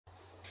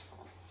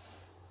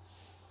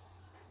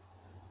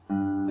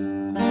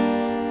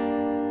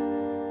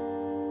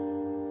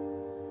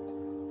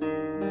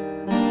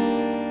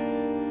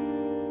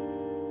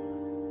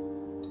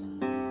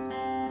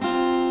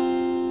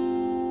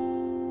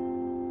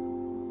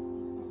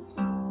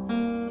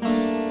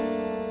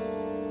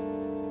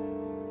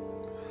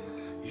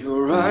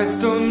Your eyes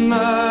don't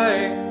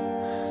lie.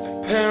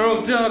 A pair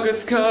of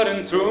daggers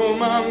cutting through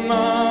my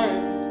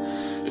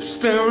mind. Your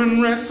staring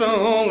wrecks a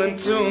hole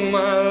into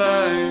my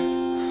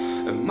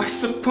life. Am I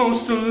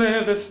supposed to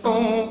leave this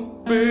all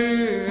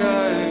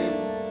behind?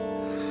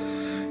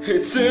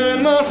 It's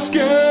in my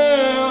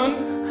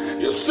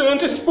skin. Your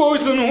scent is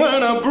poison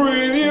when I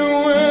breathe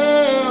you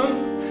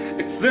in.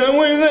 It's there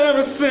with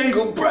every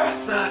single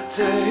breath I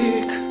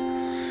take.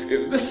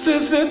 If this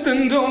is it,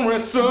 then don't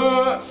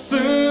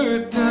resuscitate.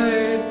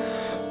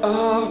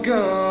 I've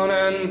gone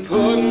and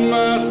put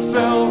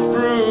myself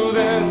through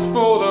this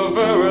for the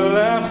very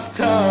last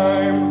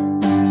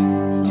time.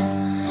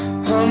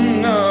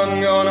 I'm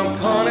not gonna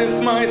punish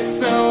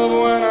myself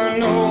when I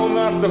know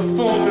that the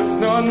fault is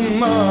not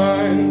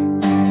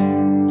mine.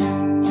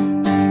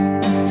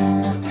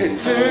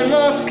 It's in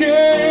my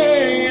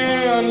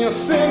skin. Your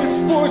scent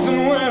is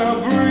poison when I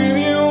breathe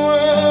you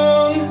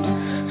in.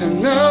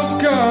 And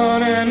I've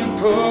gone and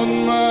put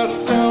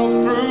myself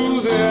through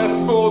this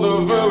for the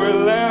very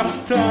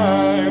last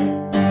time.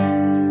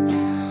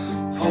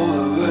 For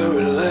the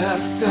very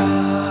last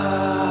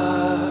time.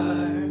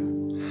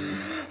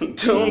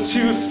 Don't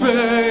you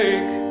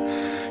speak.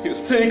 You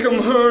think I'm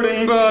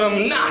hurting, but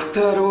I'm not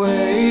that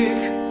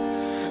weak.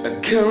 I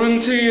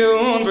guarantee you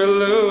won't be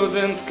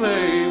losing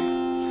sleep,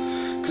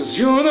 'cause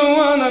you're the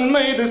one that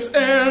made this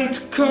end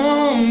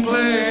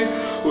complete.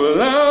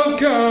 Well, I've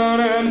gone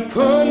and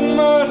put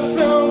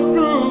myself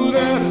through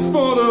this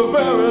for the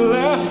very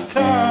last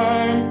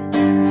time.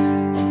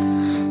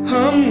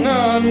 I'm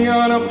not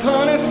gonna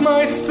punish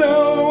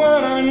myself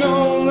when I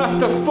know that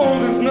the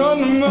fault is not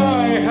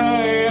mine.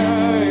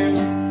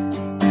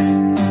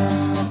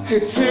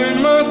 It's in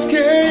my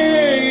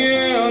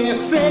skin. Your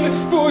scent is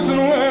poison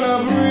when I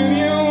breathe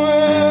you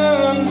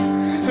in.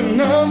 And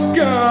I've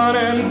gone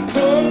and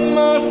put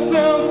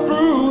myself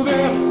through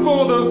this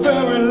for the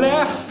very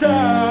last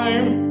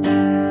time.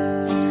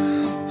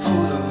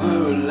 For the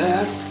very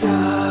last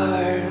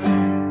time.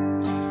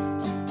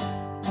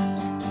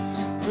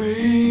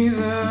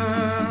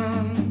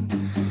 Breathing,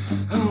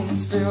 I'm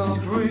still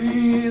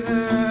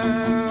breathing.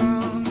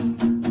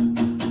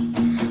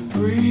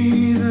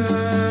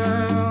 Breathing,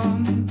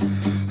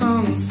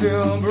 I'm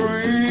still breathing.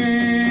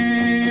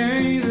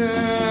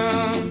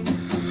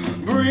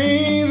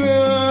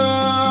 Breathing,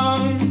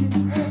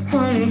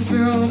 I'm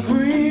still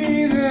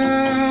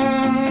breathing.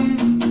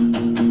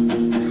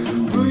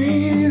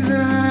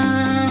 Breathing,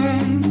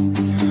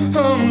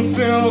 I'm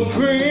still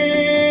breathing.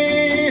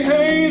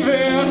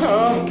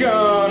 I've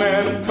gone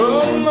and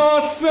put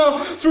myself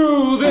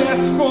through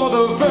this for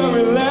the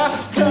very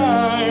last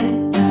time.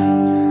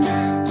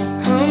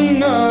 I'm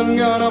not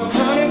gonna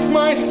punish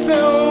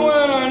myself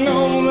when I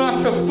know that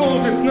the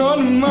fault is not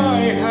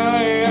mine.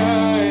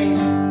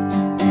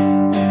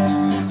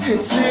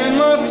 It's in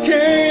my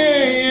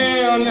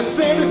skin. Your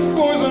scent is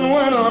poison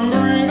when I'm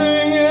breathing.